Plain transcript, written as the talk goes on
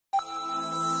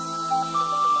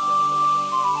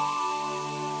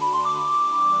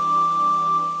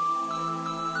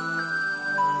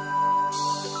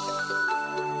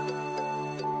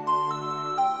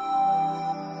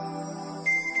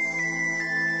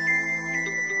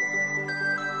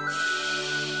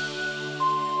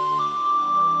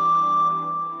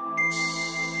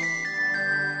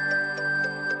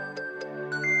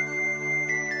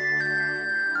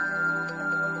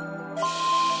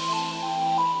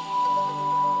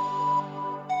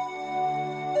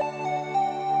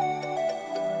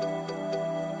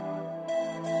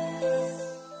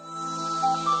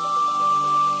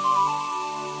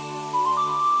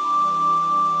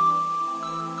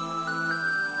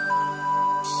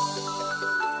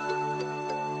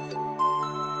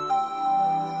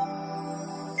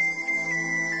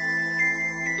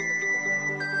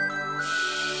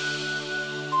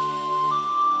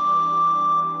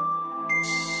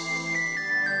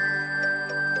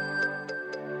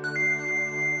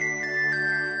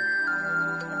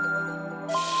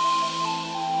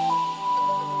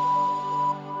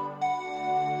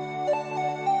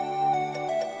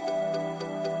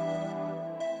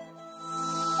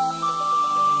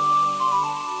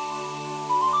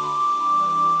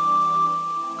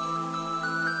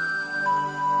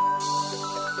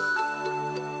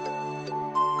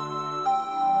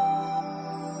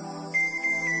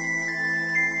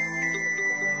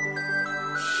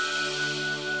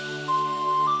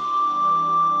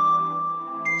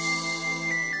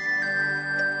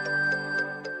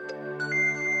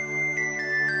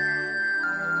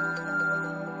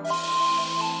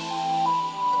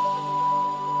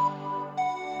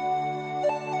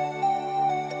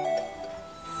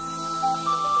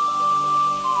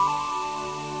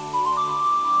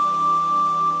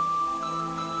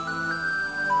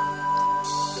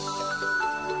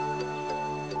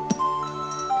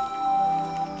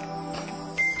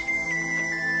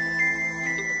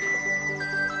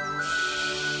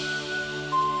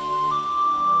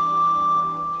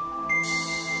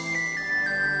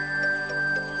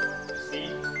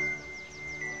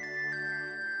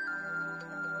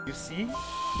You see,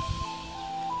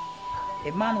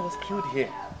 a man was killed here.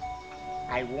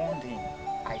 I warned him,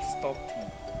 I stopped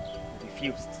him. He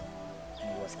refused,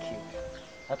 and he was killed.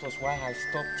 That was why I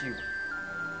stopped you.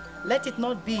 Let it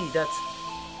not be that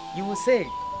you will say,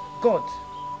 God,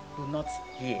 do not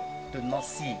hear, do not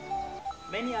see.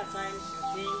 Many a times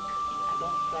you think I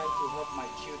don't try to help my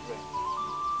children.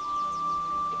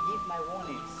 I give my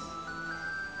warnings.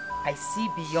 I see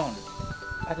beyond.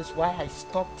 That is why I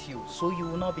stopped you, so you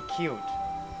will not be killed.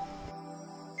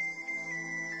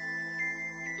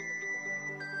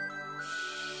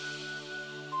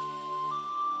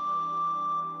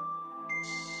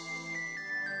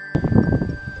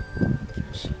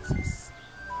 Jesus,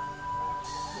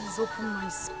 please open my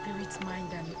spirit,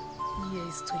 mind and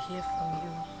ears to hear from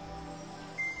you.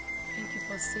 Thank you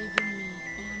for saving me.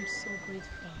 I am so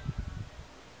grateful.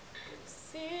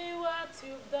 See what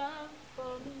you've done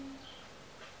for me.